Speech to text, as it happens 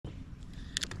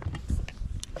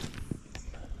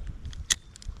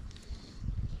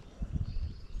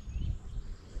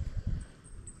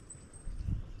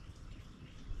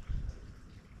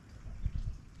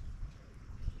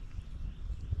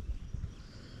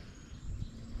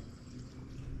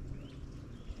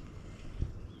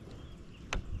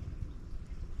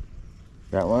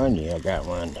Got one? Yeah, got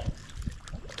one.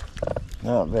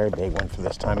 Not a very big one for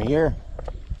this time of year.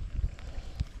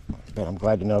 But I'm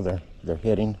glad to know they're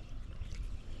hitting.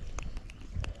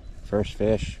 First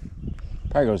fish.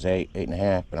 Probably goes 8,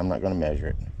 8.5, but I'm not going to measure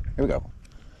it. Here we go.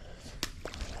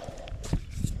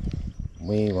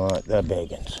 We want the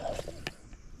big ones.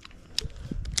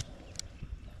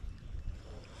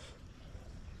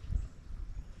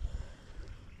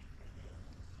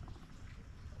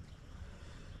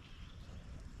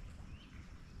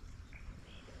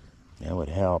 That would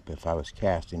help if I was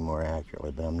casting more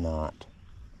accurately, but I'm not.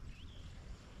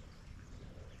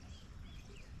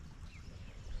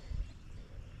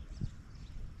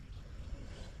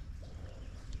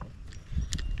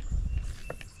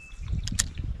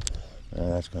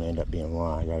 That's going to end up being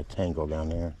why. I got a tangle down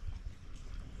there.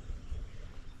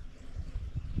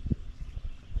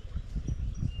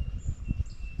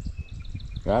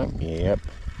 Got him? Yep.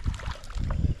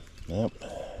 Yep.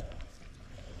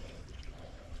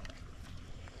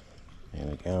 There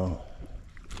we go.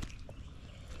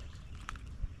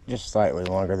 Just slightly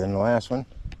longer than the last one.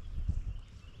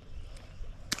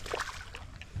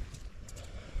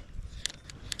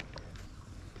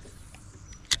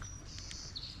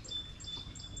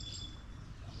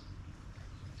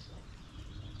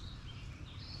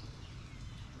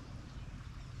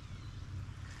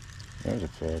 There's a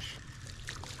fish.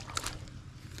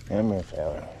 Come here,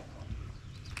 fella.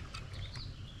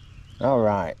 All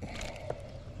right.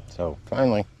 So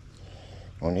finally,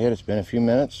 on it, it's been a few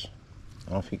minutes.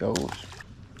 Off he goes.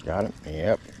 Got him.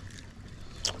 Yep.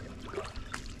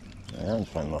 I'm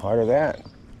finding the heart of that.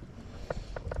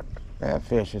 That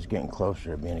fish is getting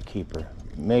closer to being a keeper.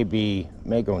 May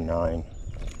go 9,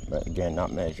 but again,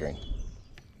 not measuring.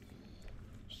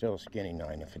 Still a skinny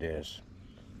 9 if it is.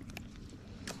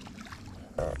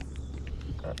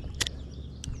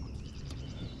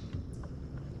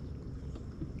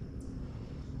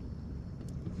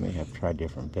 May have tried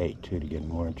different bait too to get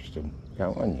more interested.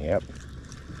 Got one? Yep.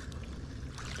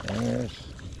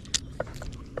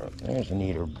 There's an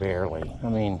eater, barely. I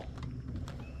mean,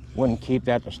 wouldn't keep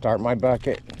that to start my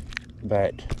bucket,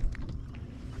 but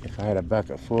if I had a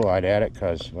bucket full, I'd add it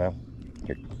because, well,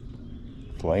 you're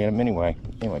filleting them anyway.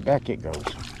 Anyway, back it goes.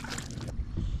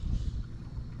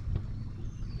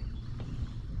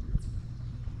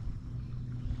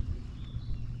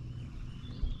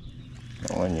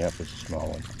 That one, yep, it's a small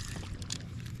one.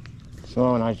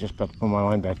 Small one, I was just about to put my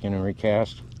line back in and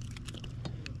recast.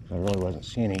 I really wasn't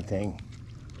seeing anything.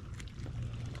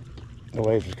 The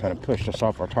waves just kind of pushed us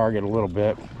off our target a little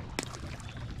bit.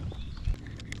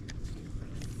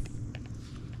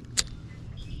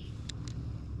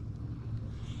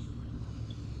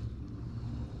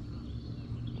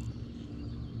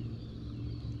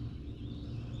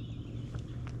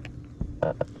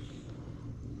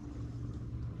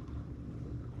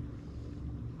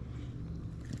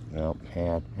 Nope,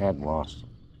 had lost.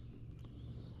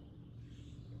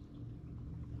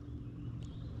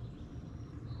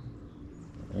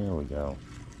 There we go.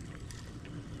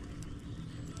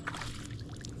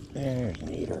 There's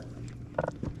an eater.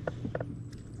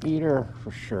 Eater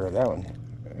for sure. That one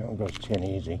goes 10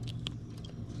 easy.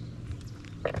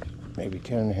 Maybe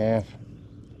 10.5.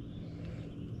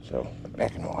 So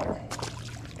back in the water.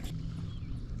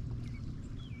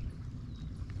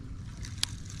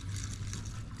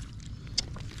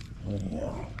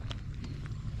 Yeah.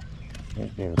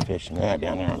 There's bigger fish than that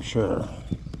down there, I'm sure.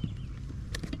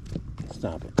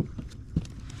 Stop it.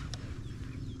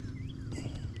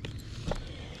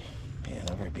 Yeah,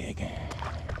 not very big.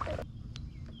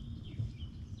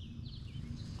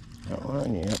 That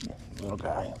one, yep, little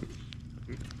guy.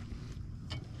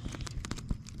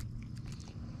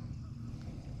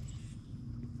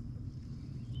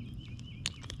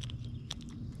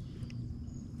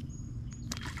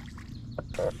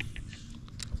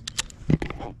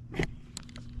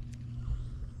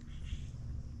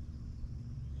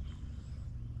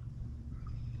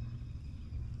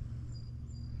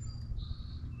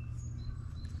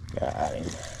 Got him.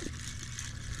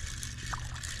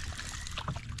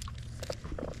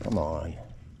 Come on.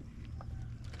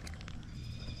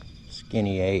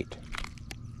 Skinny 8.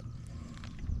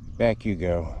 Back you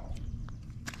go.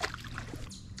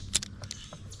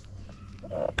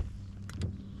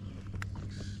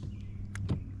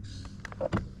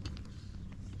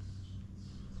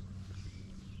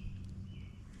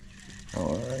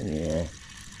 Oh, yeah.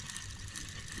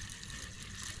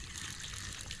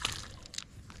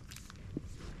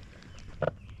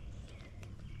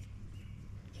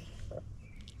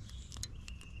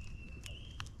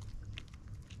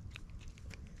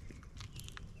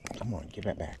 Come on, give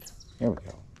that back. There we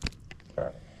go.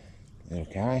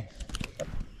 Little guy.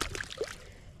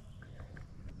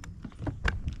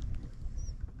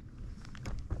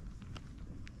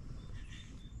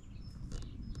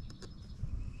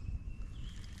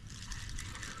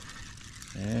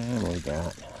 And we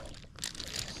got,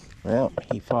 well,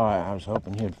 he fought. I was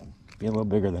hoping he'd be a little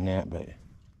bigger than that, but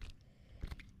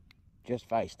just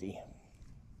feisty.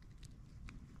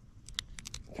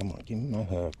 Come on, give me my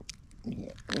hook. You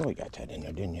really got that in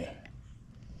there, didn't you?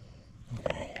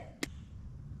 Okay.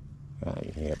 Oh,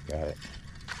 yep, got it.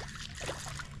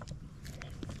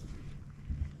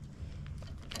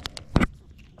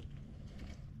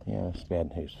 Yeah, it's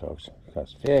bad news, folks,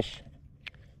 because fish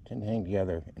tend to hang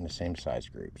together in the same size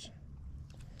groups.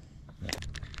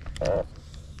 Got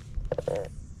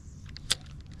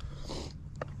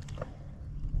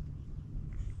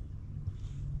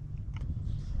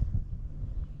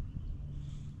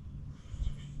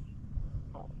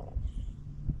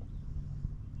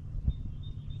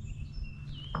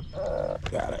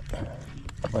it.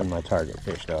 Wasn't my target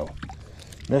fish, though.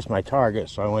 Missed my target,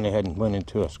 so I went ahead and went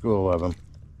into a school of them.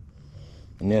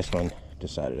 And this one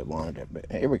decided it wanted it, but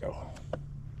here we go.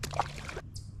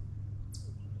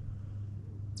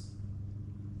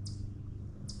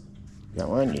 Got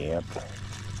one? Yep.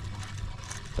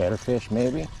 Better fish,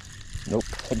 maybe? Nope.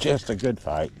 Just a good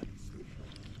fight.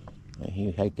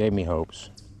 He gave me hopes.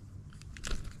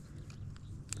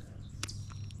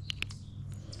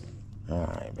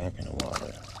 Alright, back in the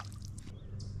water.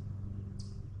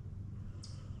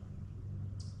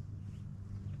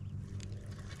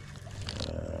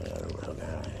 Another little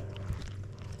guy.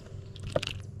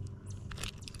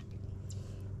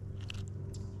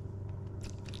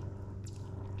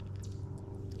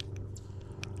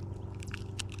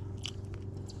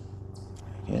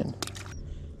 Again.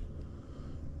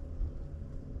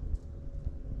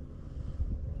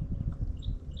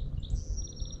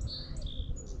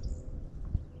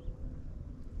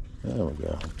 There we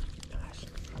go. Nice.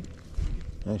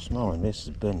 Nice small one. This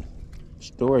has been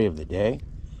story of the day.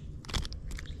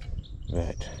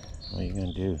 But what are you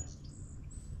gonna do?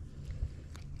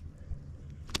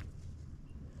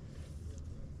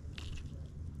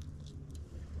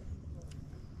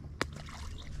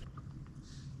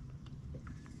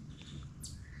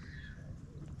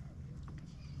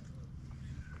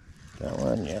 Got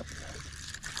one, yep.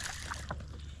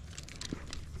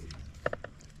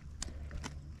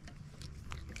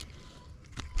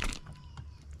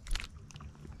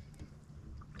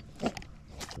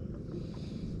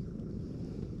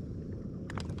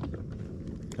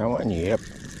 Got one, yep.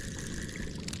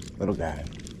 Little guy.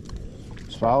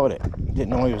 Just followed it. Didn't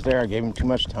know he was there. I gave him too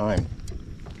much time.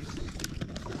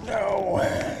 No.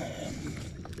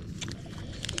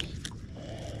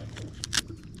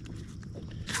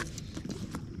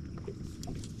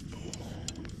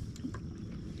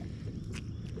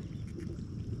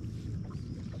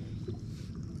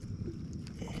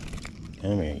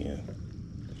 Come here, you.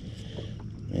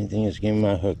 Main thing is give me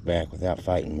my hook back without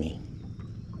fighting me.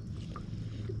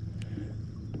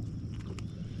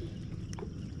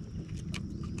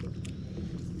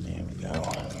 There we go.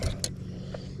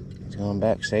 It's going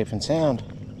back safe and sound.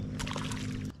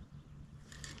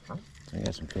 I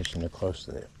got some fish in there close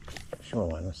to the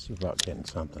shoreline. Let's see about getting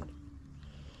something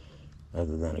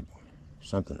other than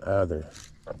something other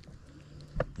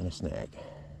than a snag.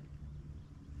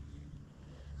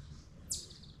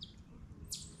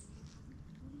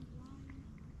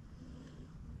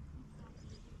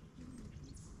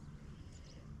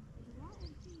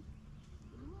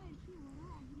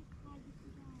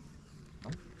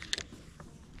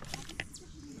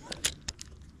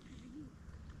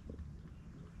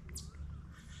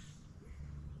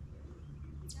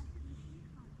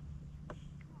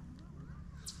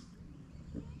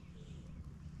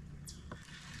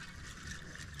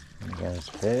 There's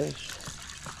fish.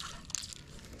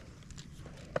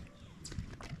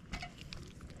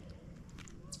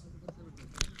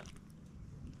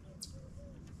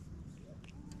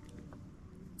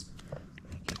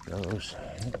 There it goes.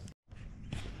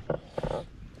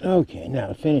 Okay, now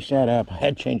to finish that up, I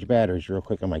had to change batteries real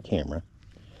quick on my camera.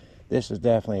 This is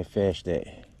definitely a fish that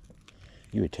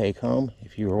you would take home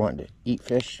if you were wanting to eat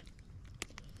fish.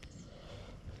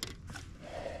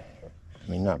 I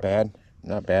mean, not bad.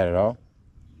 Not bad at all.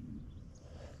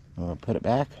 I'm going to put it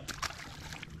back.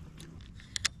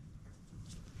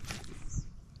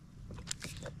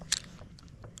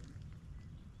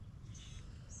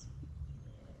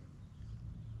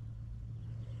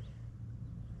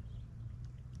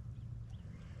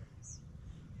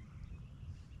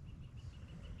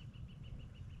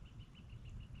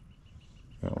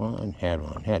 Got one,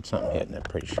 had something hitting it,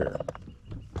 pretty sure.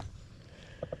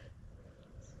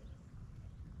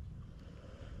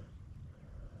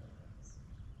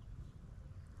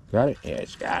 Got it? Yeah,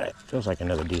 it's got it. Feels like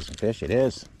another decent fish. It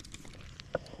is.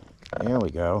 There we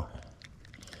go.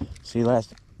 See,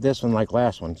 this one, like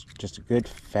last one's just a good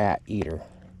fat eater.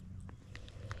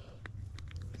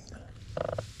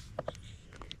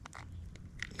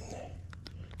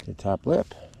 The top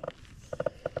lip.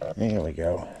 There we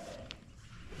go.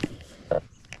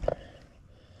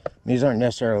 These aren't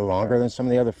necessarily longer than some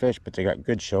of the other fish, but they got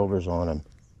good shoulders on them.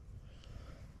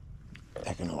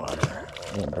 Back in the water.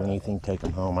 I didn't bring anything to take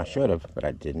them home. I should have, but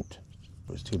I didn't.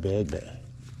 It was too big, but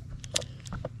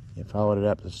you followed it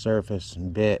up to the surface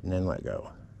and bit and then let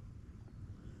go.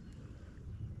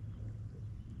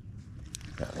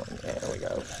 That one, there we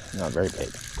go. Not very big.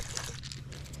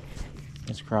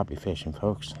 It's crappie fishing,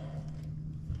 folks.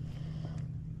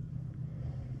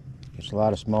 There's a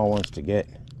lot of small ones to get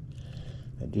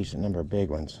a decent number of big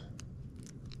ones.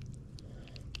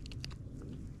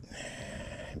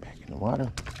 Back in the water.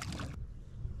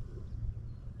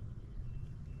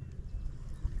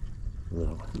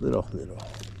 Little.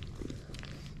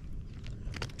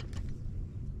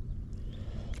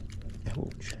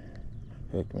 Ouch.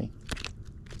 Hook me.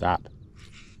 Stop.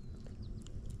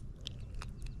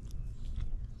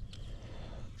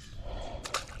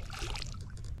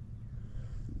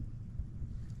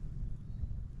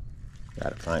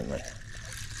 Got it finally.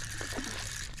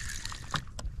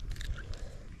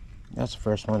 That's the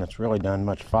first one that's really done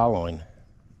much following,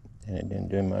 and it didn't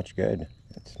do much good.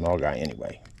 It's a small guy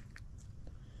anyway.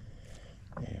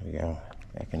 There we go.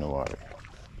 Back in the water.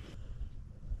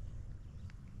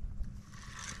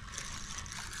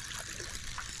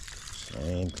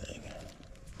 Same thing.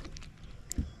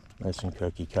 Listen,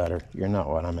 cookie cutter, you're not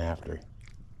what I'm after.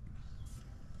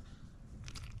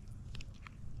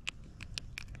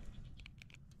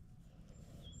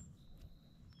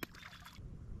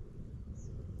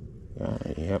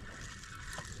 Yep.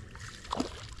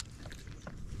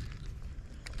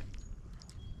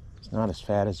 It's not as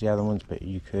fat as the other ones, but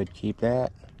you could keep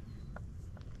that.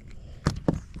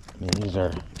 I mean, these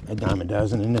are a dime a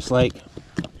dozen in this lake.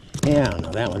 Yeah, I don't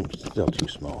know, that one's still too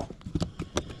small.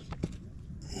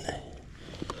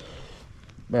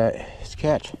 But it's a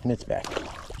catch, and it's back.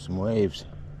 Some waves.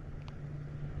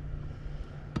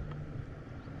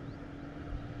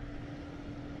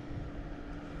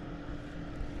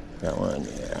 That one,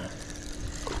 yeah.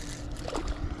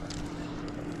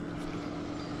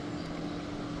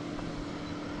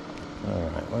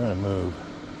 Alright, we're gonna move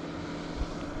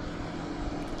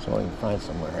so we can find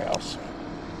somewhere else.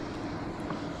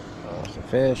 There's the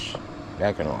fish,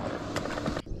 back in the water.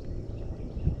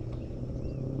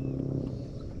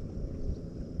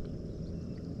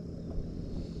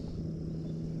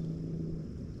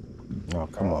 Oh,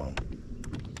 come on.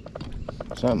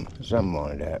 Something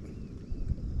wanted that.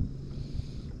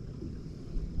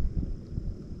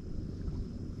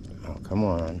 Oh, come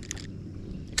on.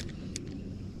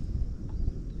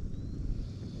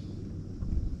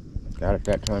 Got it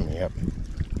that time, yep.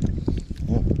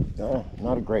 No,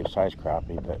 not a great size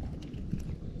crappie, but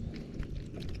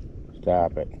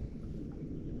stop it.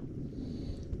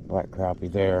 Black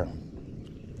crappie there.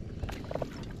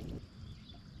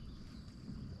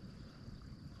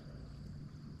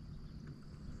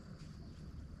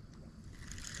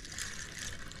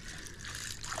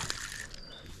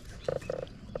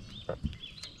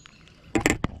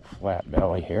 Flat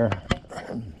belly here.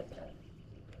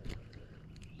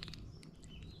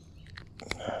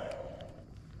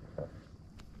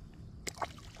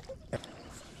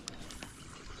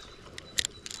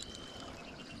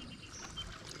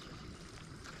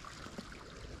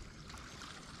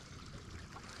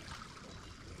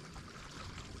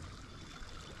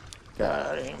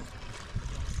 Got him.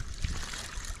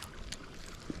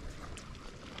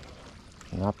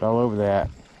 Knocked all over that.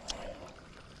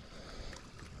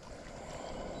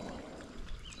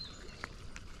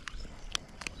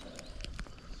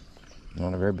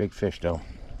 Not a very big fish though.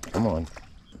 Come on.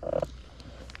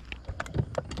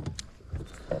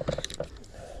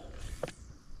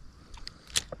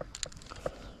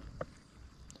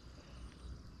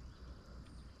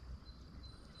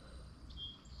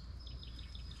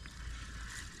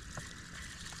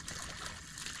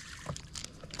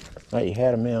 Thought you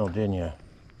had a meal, didn't you?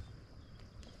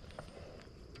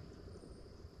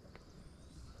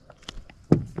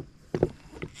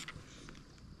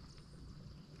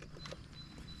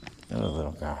 Another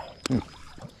little guy.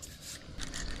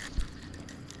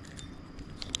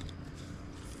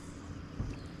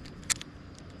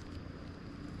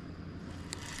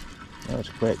 That was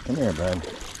quick. Come here, bud.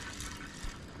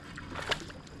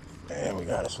 And we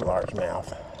got us a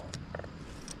largemouth.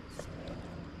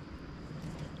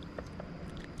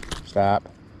 Stop.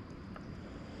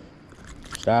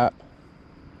 Stop.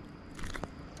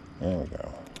 There we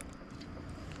go.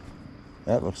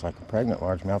 That looks like a pregnant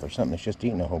largemouth or something that's just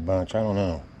eating a whole bunch. I don't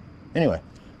know. Anyway,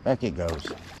 back it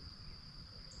goes.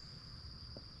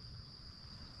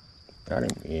 Got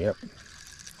him. Yep.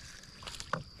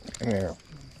 Come here.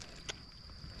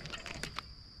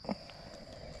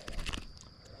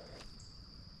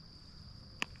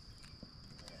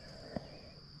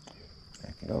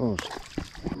 Back it goes.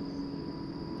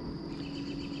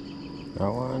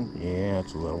 Got one? Yeah,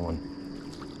 it's a little one.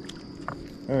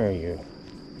 Where are you?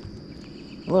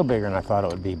 A little bigger than I thought it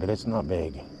would be, but it's not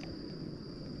big.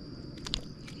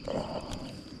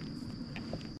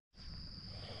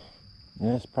 And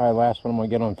this is probably the last one I'm going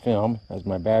to get on film, as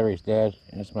my battery's dead,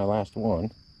 and it's my last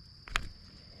one.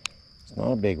 It's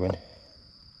not a big one,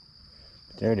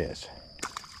 but there it is.